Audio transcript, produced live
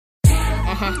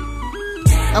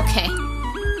Okay.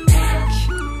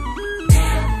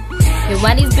 Yo,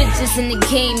 why these bitches in the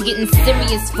game getting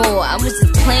serious for? I was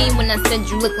just playing when I said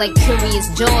you look like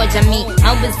Curious George. I mean,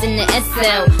 I was in the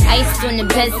SL, iced on the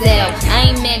bezel.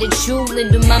 I ain't mad at you,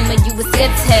 little mama, you was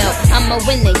good hell. I'm a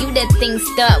winner, you that thing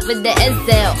start with the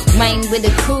SL. Mine with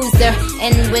a cruiser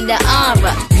and with the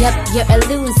aura. Yup, you're a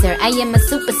loser, I am a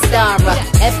superstar.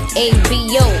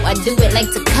 F-A-B-O, I do it like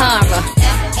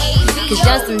Takara. Cause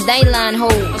y'all some Dylan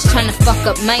hoes tryna fuck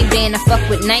up my band, I fuck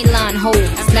with nylon hoes.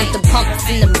 It's not the pumps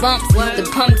and the bumps, the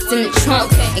pumps in the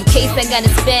trunk. In case I got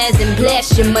a spaz and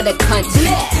blast your mother cunt.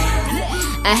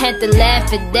 I had to laugh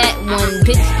at that one.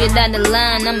 Bitch, get out of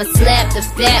line, I'ma slap the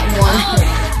fat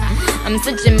one. I'm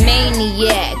such a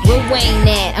maniac, where Wayne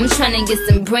at? I'm tryna get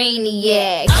some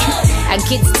brainiac. I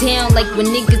get down like when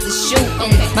niggas is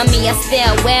shooting. Mommy, I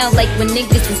style well like when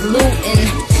niggas is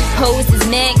looting. Hoes is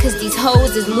mad cause these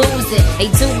hoes is losing. They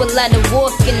do a lot of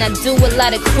walking, I do a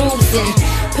lot of cruising.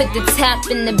 Put the top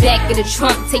in the back of the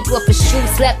trunk, take off a shoe,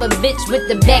 slap a bitch with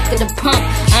the back of the pump.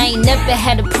 I ain't never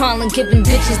had a problem giving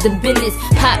bitches the business.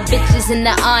 Pop bitches in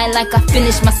the eye like I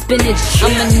finished my spinach.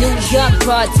 I'm a New York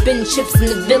broad, spin chips in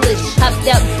the village. Hopped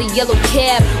out the yellow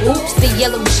cab, oops, the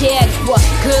yellow Jaguar.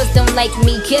 Girls don't like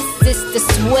me, guess it's the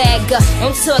swagger.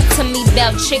 Don't talk to me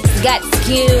about chicks got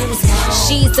skills.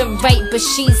 She's alright, but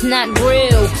she's not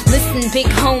real. Listen, big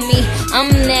homie,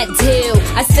 I'm that deal.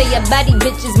 I say a body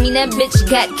bitches mean that bitch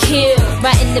got killed.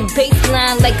 Right in the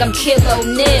baseline like I'm Kill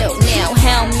O'Neal. Now,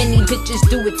 how many bitches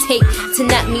do it take to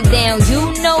knock me down?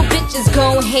 You know bitches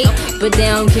gon' hate, but they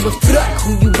don't give a fuck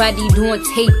who you body doing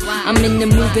tape. I'm in the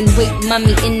moving weight,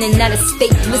 mommy in and out of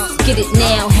state. Let's get it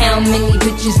now. How many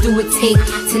bitches do it take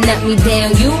to knock me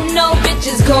down? You know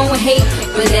bitches gon' hate,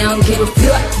 but they don't give a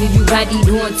fuck who you body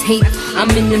doing tape. I'm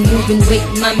in the moving weight,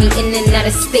 mommy in and out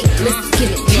of state. Let's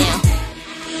get it now.